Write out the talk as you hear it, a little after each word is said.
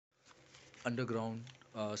underground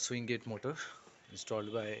swing gate motor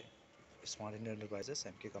installed by Smart Indian Enterprises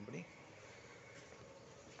MK company.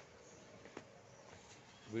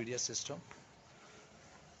 VDS system.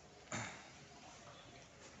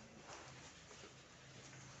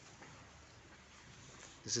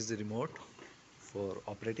 This is the remote for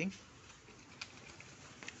operating,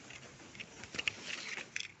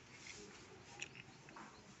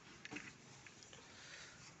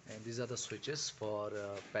 and these are the switches for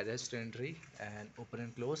pedestrian entry and open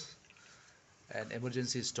and close and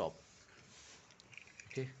emergency stop.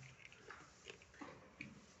 Okay,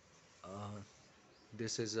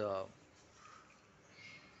 this is a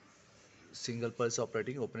single pulse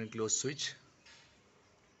operating open and close switch.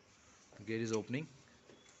 The gate is opening.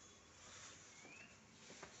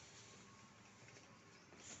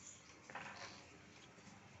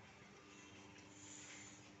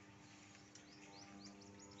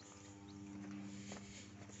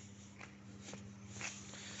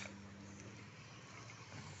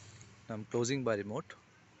 I'm closing by remote.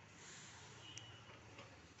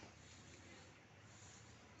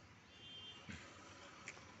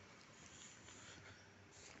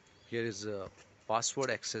 Here is a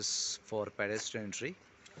password access for pedestrian entry.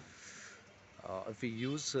 If we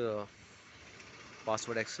use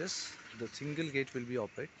password access, the single gate will be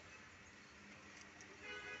operate.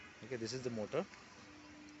 Okay, this is the motor.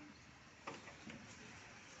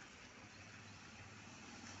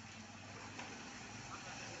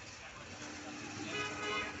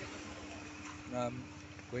 I'm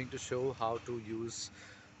going to show how to use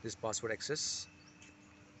this password access.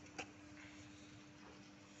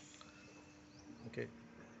 Okay,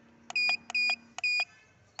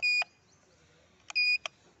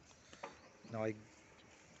 now I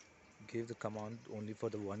give the command only for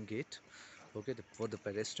the one gate. Okay, for the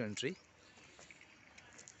pedestrian entry.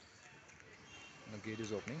 The gate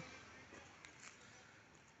is opening.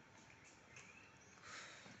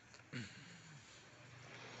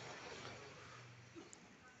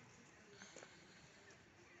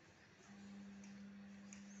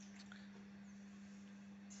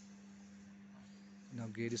 Now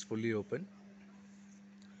gate is fully open.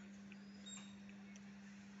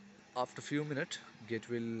 After few minutes, gate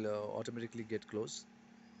will automatically get closed.